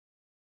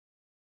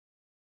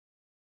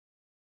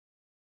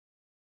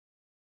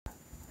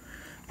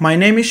My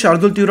name is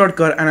Shardul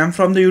Tirodkar and I am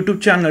from the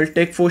YouTube channel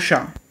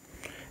TECHFOSHA.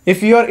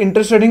 If you are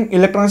interested in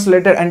electronics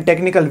related and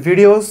technical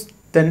videos,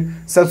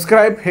 then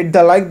subscribe, hit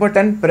the like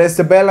button, press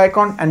the bell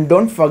icon and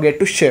don't forget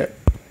to share.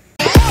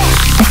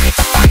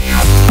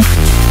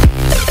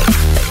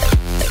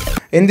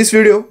 In this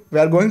video, we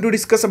are going to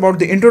discuss about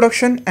the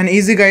introduction and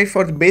easy guide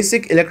for the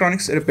basic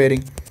electronics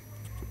repairing.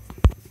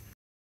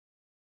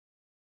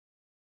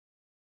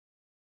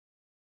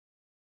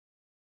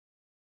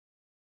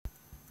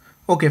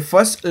 Okay,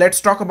 first let's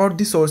talk about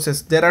the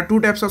sources. There are two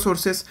types of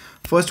sources.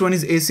 First one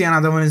is AC and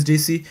other one is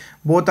DC.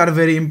 Both are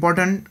very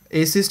important.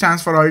 AC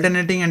stands for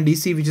alternating and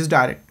DC, which is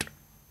direct.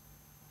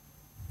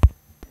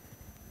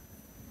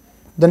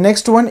 The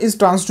next one is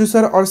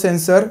transducer or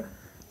sensor.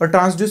 A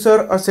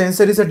transducer or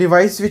sensor is a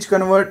device which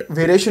convert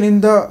variation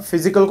in the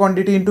physical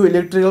quantity into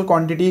electrical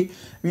quantity.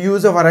 We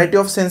use a variety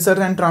of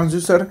sensor and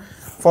transducer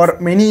for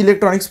many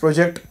electronics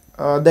project.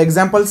 The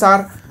examples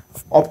are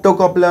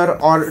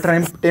optocoupler or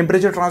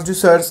temperature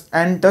transducers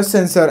and touch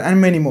sensor and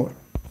many more.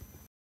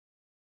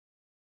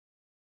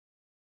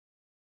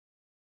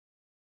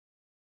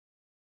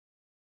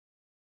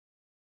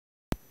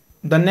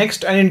 The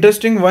next and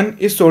interesting one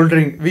is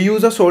soldering. We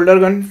use a solder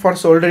gun for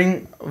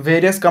soldering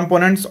various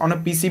components on a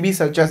PCB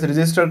such as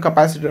resistor,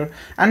 capacitor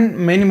and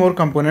many more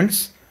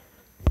components.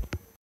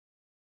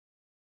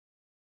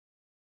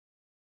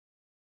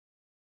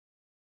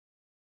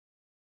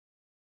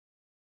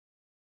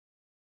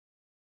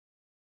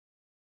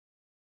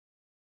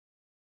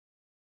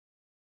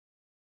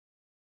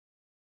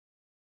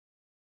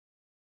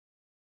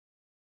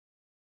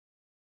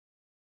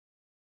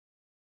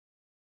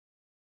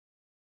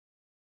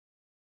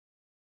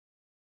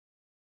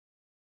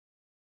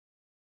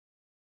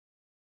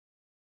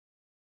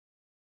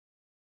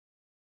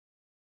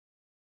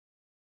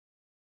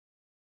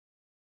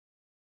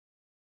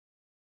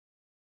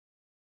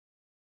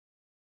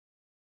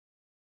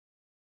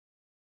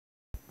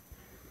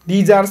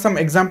 These are some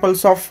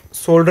examples of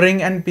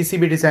soldering and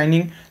PCB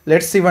designing.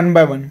 Let's see one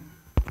by one.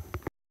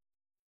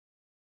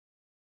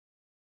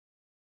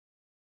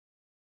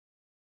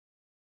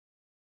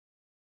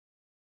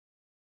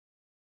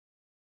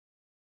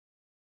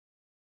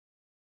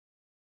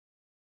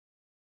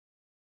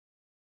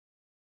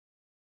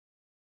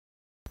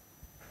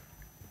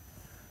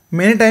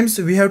 Many times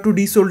we have to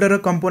desolder a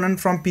component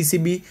from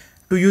PCB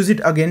to use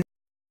it again.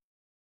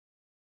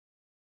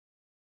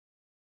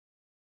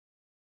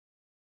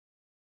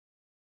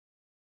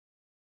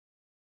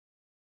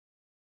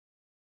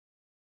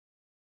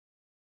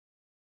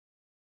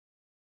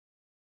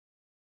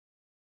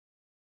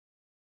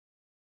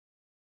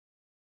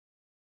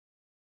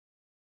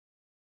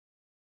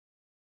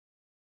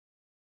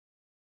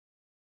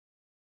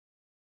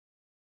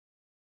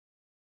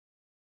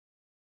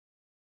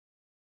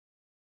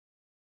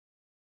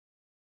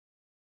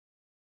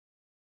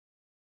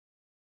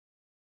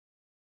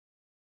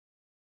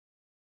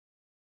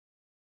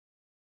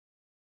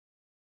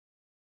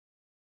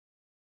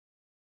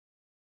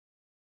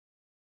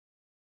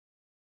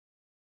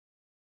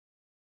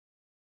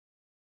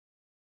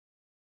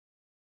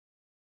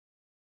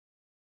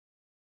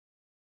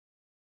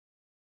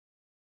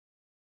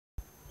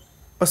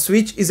 A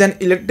switch is an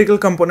electrical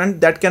component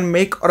that can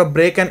make or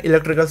break an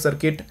electrical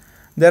circuit.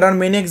 There are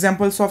many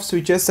examples of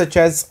switches such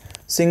as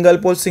single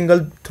pole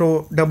single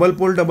throw, double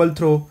pole double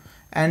throw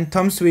and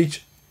thumb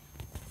switch.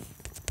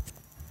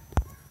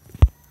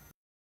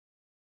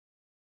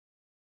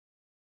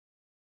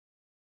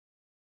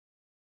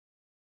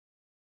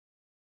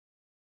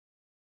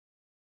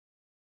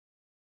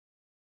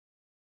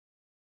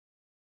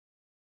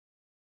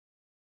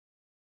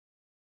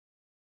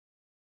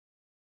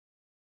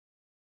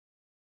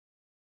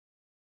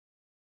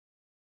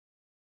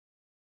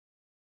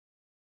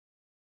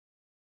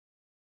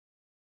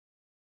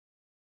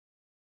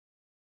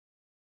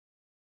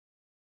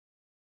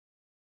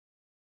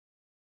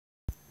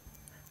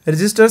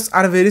 Resistors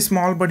are very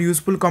small but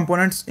useful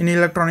components in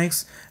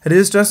electronics.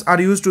 Resistors are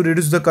used to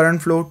reduce the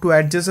current flow, to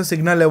adjust the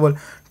signal level,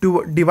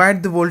 to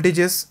divide the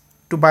voltages,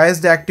 to bias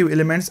the active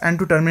elements and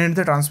to terminate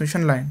the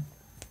transmission line.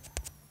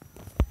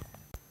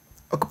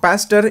 A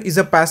capacitor is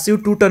a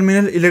passive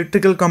two-terminal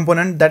electrical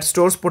component that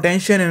stores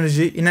potential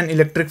energy in an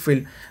electric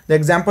field. The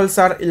examples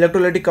are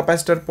electrolytic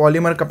capacitor,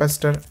 polymer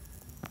capacitor.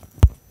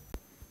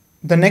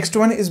 The next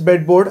one is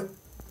breadboard.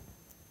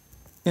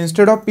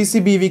 Instead of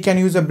PCB, we can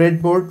use a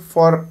breadboard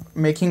for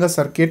making a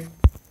circuit.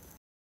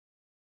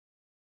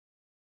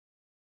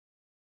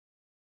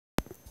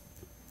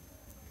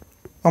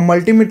 A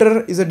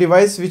multimeter is a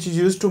device which is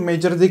used to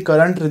measure the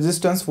current,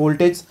 resistance,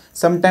 voltage,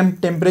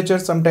 sometimes temperature,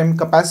 sometimes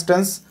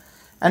capacitance,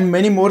 and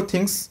many more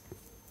things.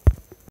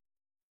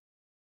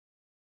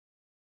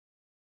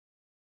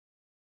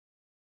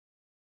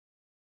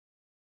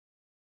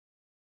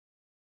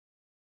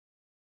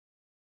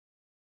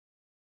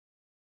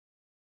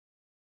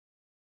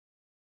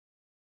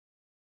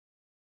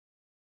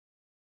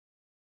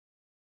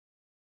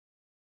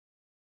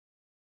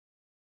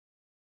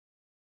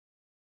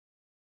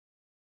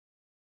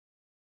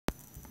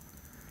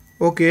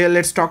 Okay,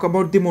 let's talk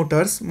about the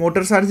motors.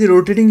 Motors are the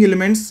rotating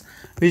elements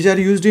which are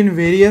used in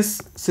various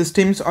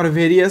systems or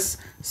various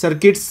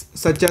circuits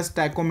such as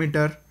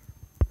tachometer.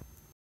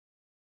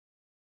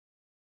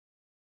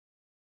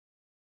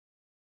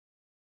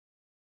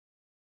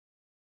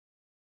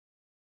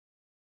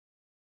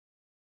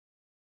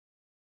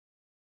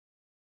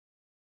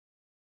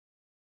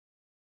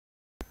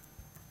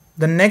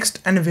 The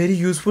next and very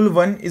useful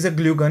one is a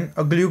glue gun.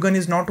 A glue gun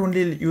is not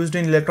only used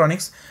in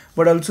electronics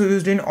but also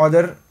used in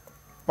other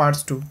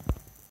parts too.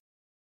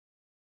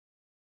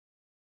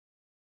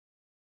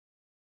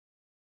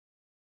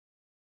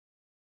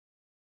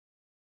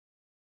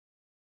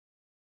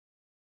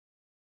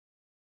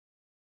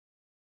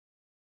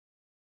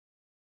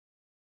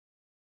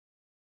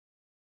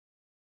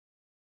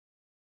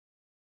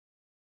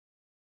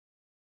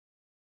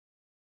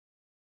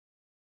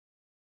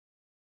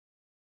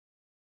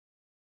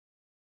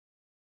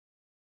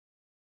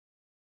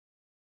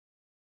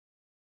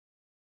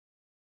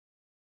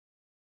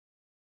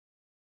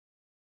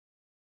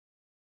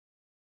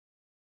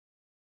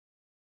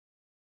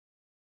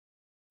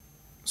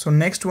 So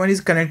next one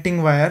is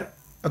connecting wire.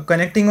 A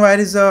connecting wire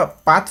is a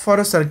path for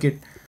a circuit.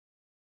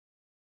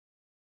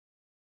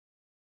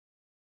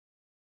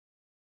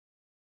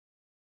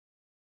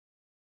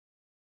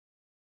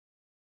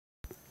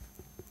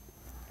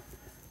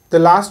 The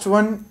last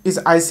one is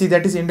IC,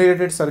 that is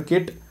integrated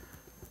circuit.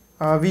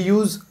 We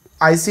use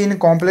IC in a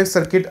complex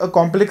circuit. A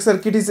complex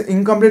circuit is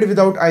incomplete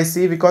without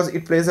IC because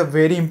it plays a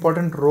very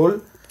important role.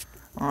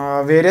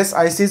 Various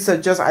ICs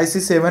such as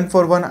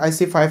IC741,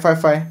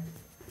 IC555.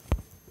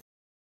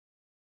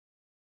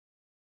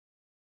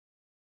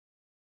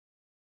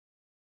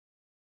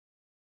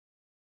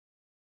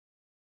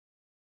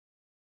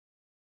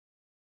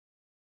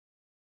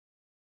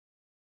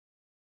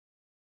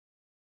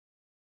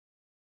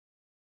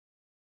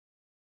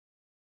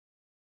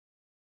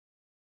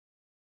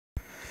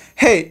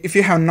 Hey, if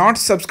you have not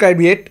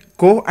subscribed yet,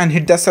 go and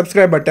hit the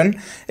subscribe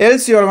button,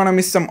 else you are gonna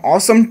miss some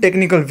awesome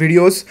technical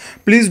videos.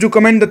 Please do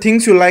comment the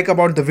things you like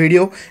about the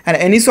video, and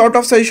any sort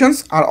of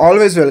suggestions are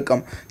always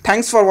welcome.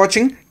 Thanks for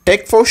watching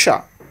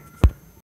TECHFOSHA.